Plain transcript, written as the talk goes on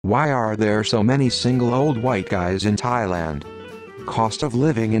Why are there so many single old white guys in Thailand? Cost of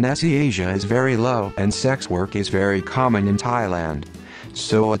living in SE Asia is very low and sex work is very common in Thailand.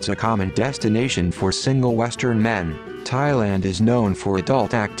 So it's a common destination for single Western men. Thailand is known for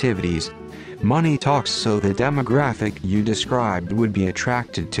adult activities. Money talks, so the demographic you described would be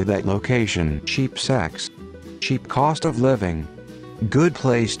attracted to that location. Cheap sex. Cheap cost of living. Good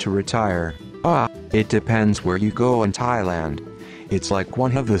place to retire. It depends where you go in Thailand. It's like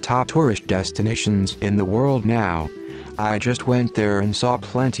one of the top tourist destinations in the world now. I just went there and saw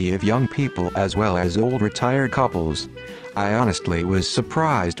plenty of young people as well as old retired couples. I honestly was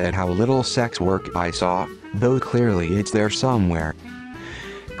surprised at how little sex work I saw, though clearly it's there somewhere.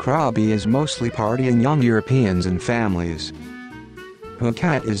 Krabi is mostly partying young Europeans and families.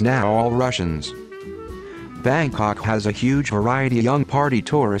 Phuket is now all Russians. Bangkok has a huge variety of young party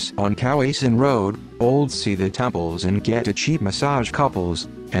tourists on Khao San Road, old see the temples and get a cheap massage couples,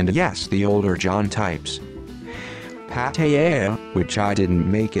 and yes, the older John types. Pattaya, which I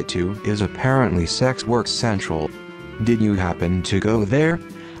didn't make it to, is apparently sex work central. Did you happen to go there?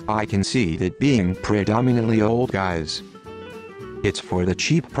 I can see that being predominantly old guys. It's for the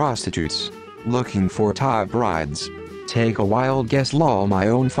cheap prostitutes, looking for Thai brides. Take a wild guess. Lol, my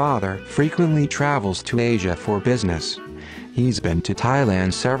own father frequently travels to Asia for business. He's been to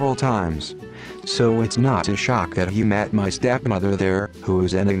Thailand several times. So it's not a shock that he met my stepmother there, who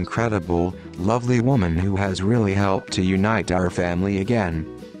is an incredible, lovely woman who has really helped to unite our family again.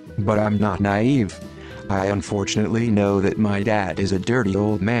 But I'm not naive. I unfortunately know that my dad is a dirty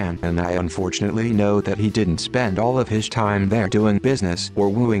old man, and I unfortunately know that he didn't spend all of his time there doing business or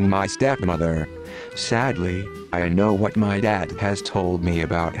wooing my stepmother. Sadly, I know what my dad has told me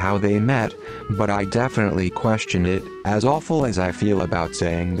about how they met, but I definitely question it, as awful as I feel about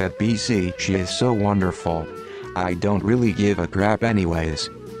saying that she is so wonderful. I don't really give a crap anyways.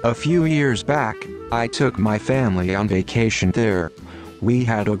 A few years back, I took my family on vacation there. We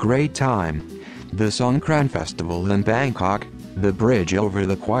had a great time. The Songkran Festival in Bangkok, the bridge over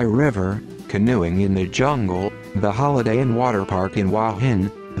the Kwai River, canoeing in the jungle, the Holiday and Water Park in Hua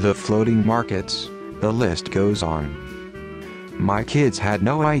Hin, the floating markets, the list goes on. My kids had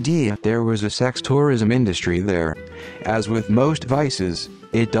no idea there was a sex tourism industry there. As with most vices,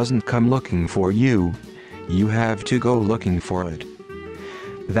 it doesn't come looking for you. You have to go looking for it.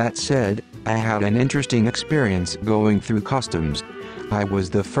 That said, I had an interesting experience going through customs. I was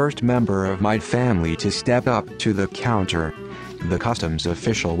the first member of my family to step up to the counter. The customs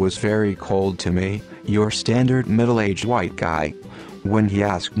official was very cold to me, your standard middle-aged white guy. When he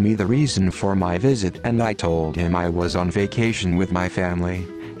asked me the reason for my visit and I told him I was on vacation with my family,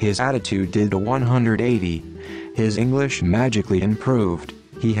 his attitude did a 180. His English magically improved.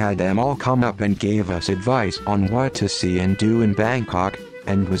 He had them all come up and gave us advice on what to see and do in Bangkok,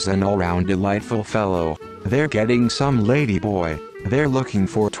 and was an all-round delightful fellow. They're getting some lady boy. They're looking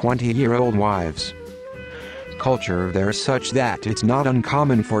for 20-year-old wives. Culture there's such that it's not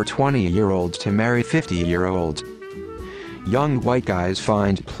uncommon for 20-year-olds to marry 50-year-olds. Young white guys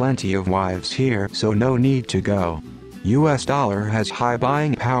find plenty of wives here, so no need to go. US dollar has high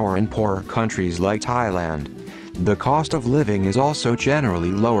buying power in poorer countries like Thailand. The cost of living is also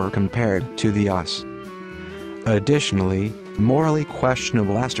generally lower compared to the US. Additionally, morally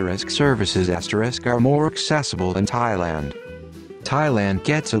questionable services are more accessible than Thailand. Thailand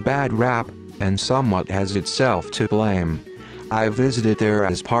gets a bad rap, and somewhat has itself to blame. I visited there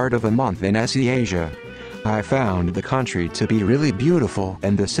as part of a month in SE Asia. I found the country to be really beautiful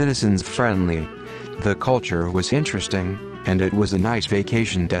and the citizens friendly. The culture was interesting, and it was a nice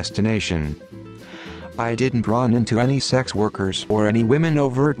vacation destination. I didn't run into any sex workers or any women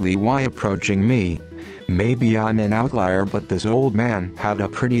overtly approaching me. Maybe I'm an outlier, but this old man had a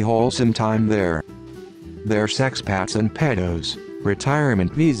pretty wholesome time there. They're sexpats and pedos.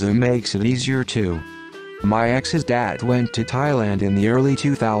 Retirement visa makes it easier too. My ex's dad went to Thailand in the early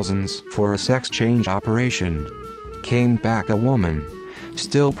 2000s for a sex change operation. Came back a woman.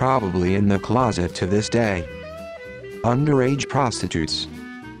 Still probably in the closet to this day. Underage prostitutes.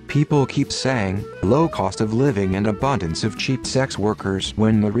 People keep saying, low cost of living and abundance of cheap sex workers,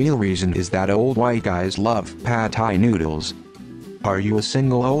 when the real reason is that old white guys love pad thai noodles. Are you a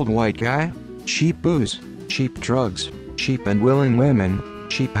single old white guy? Cheap booze, cheap drugs, cheap and willing women,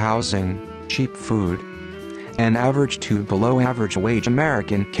 cheap housing, cheap food. An average to below average wage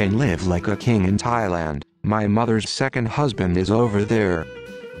American can live like a king in Thailand. My mother's second husband is over there.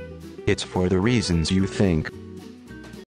 It's for the reasons you think.